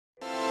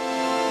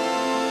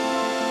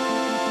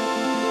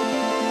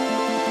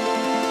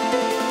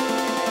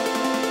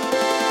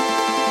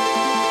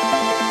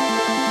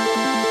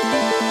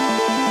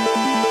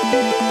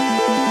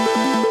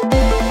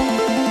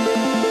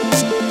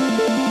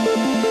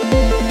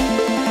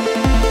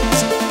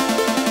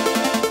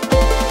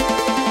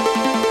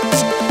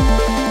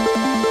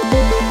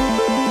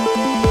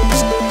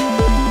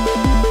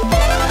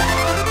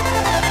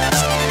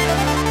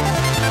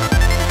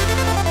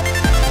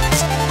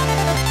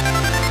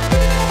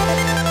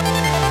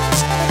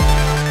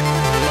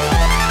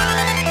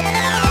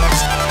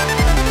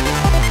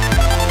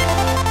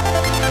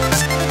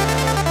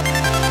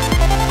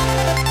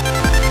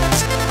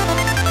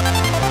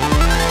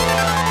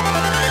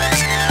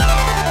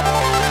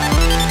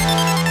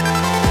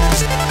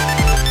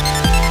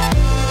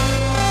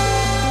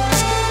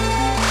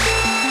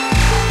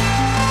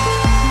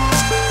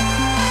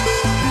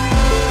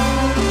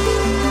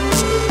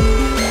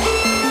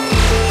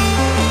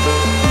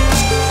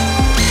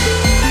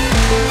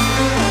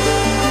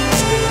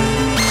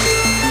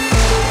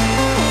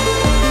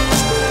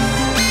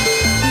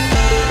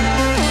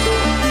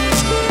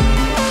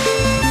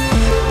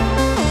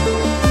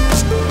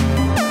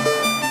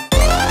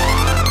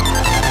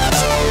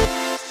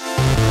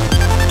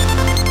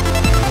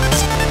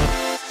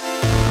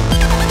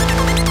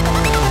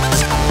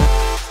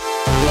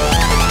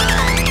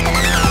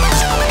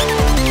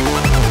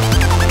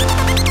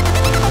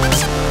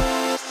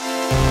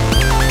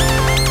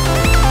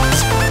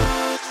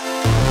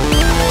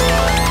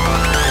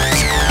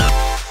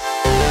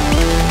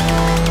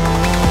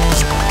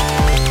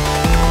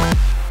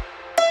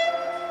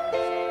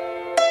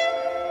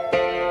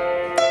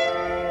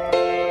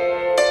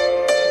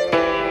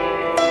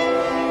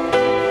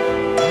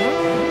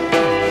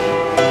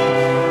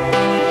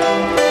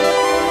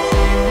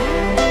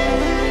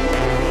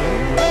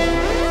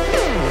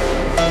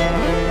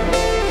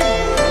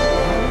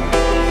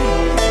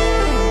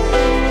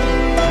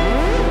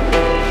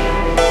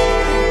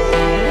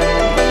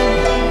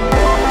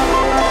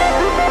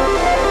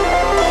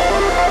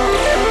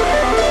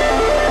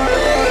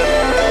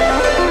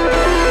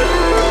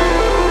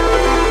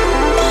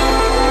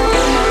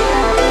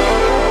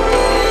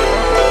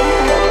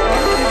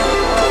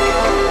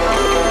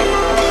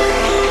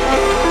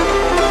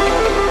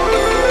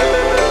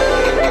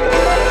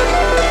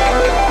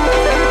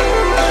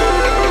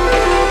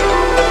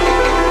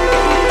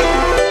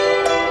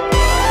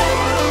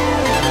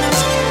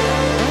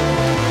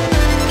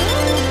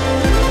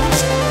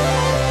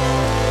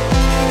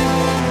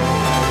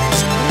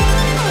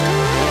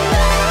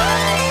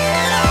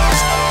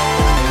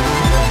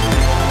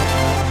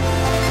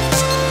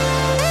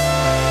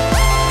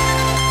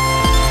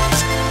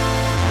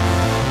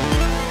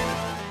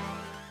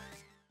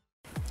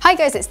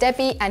guys, it's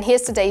Debbie, and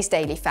here's today's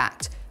daily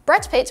fact.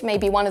 Brad Pitt may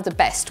be one of the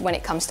best when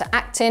it comes to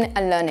acting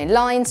and learning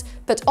lines,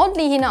 but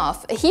oddly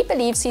enough, he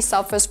believes he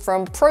suffers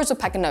from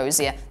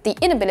prosopagnosia, the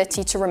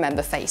inability to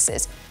remember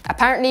faces.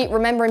 Apparently,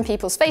 remembering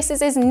people's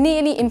faces is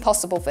nearly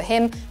impossible for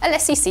him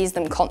unless he sees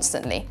them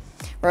constantly.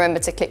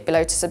 Remember to click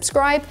below to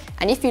subscribe,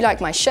 and if you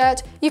like my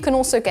shirt, you can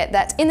also get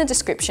that in the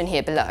description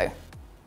here below.